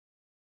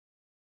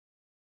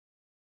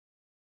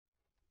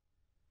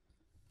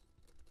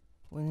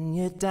When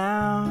you're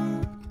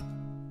down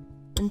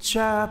and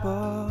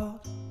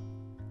troubled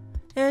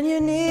and you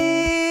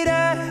need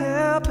a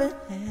helping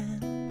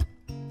hand,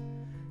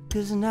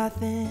 'cause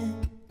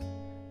nothing,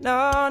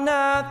 no,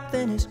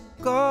 nothing is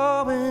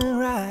going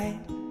right.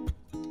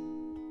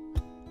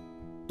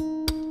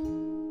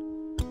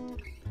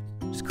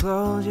 Just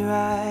close your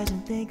eyes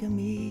and think of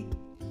me,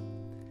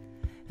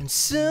 and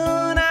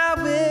soon I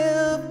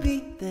will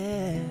be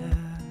there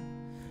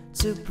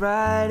to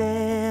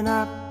brighten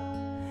up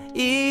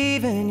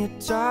even your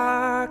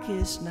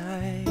darkest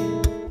night.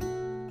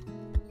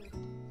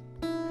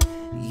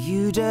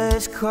 You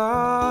just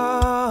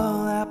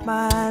call out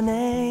my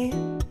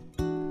name,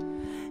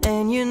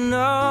 and you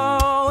know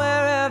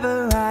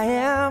wherever I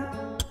am,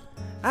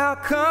 I'll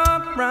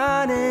come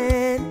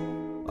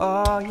running.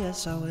 Oh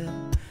yes, I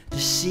will, to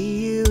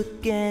see you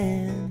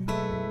again.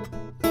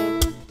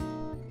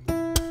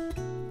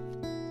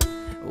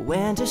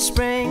 Winter,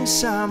 spring,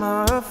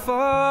 summer, or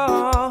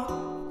fall,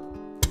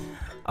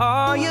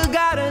 all you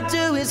gotta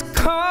do is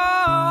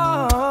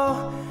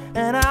call,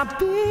 and I'll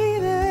be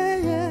there,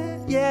 yeah,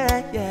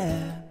 yeah, yeah.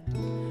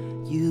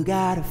 You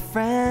got a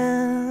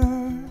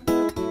friend.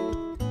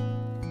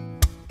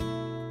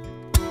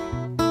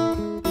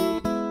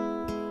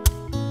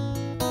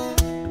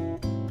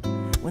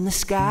 When the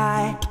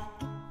sky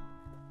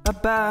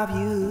above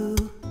you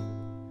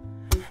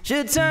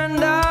should turn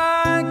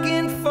dark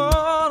and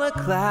full of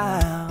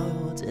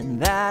clouds, and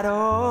that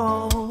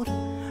old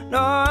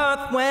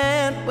north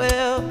wind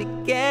will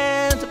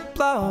begin to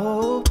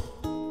blow,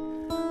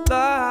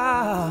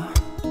 blow.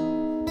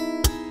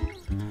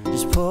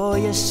 Just pull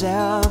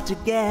yourself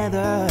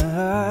together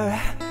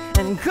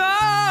and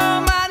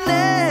call my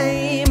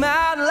name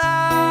out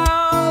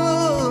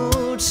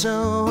loud.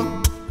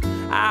 Soon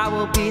I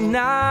will be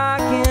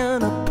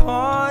knocking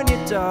upon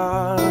your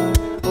door.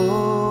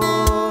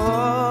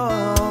 Oh,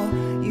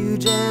 you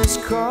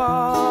just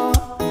call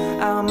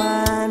out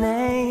my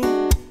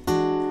name,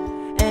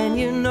 and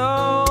you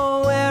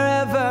know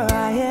wherever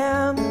I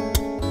am,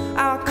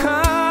 I'll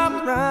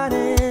come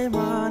running,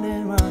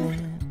 running,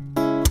 running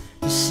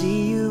to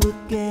see you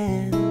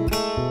again.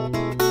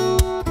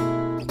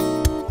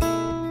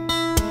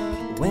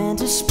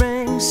 Winter,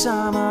 spring,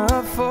 summer,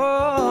 or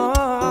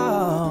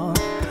fall,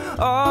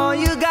 all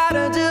you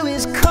gotta do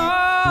is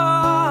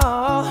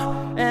call,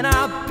 and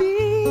I'll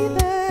be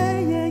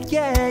there, yeah,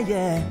 yeah,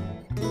 yeah.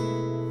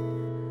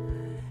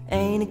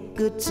 Ain't it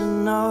good to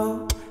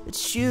know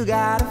that you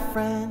got a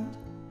friend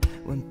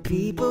when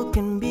people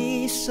can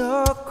be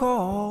so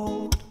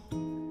cold?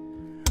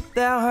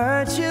 They'll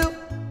hurt you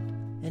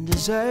and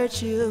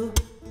desert you.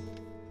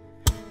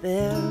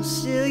 They'll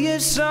steal your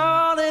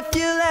soul if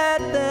you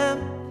let them.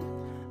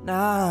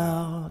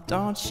 No,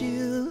 don't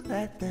you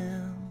let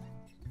them.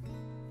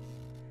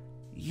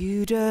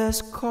 You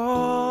just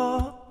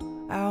call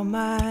out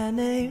my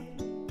name,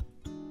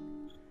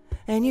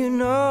 and you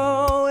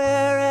know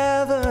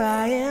wherever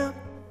I am,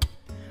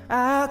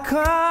 I'll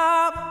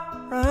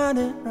come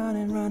running,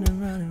 running, running,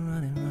 running,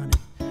 running,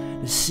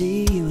 running to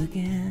see you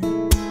again.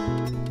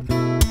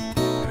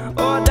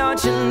 Oh,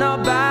 don't you know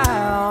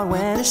about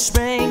winter,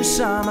 spring,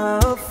 summer,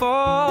 or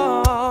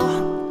fall?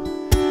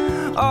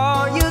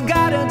 All you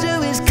gotta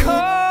do is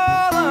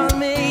call on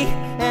me,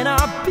 and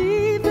I'll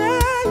be there,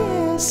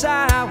 yes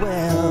I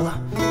will.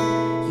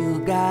 You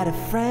got a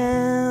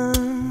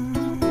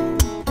friend.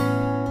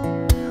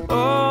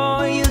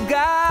 Oh, you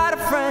got a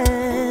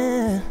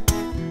friend.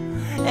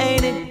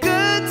 Ain't it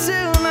good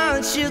to know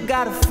that you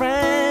got a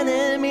friend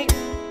in me?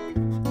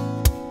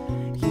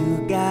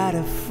 You got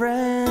a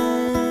friend.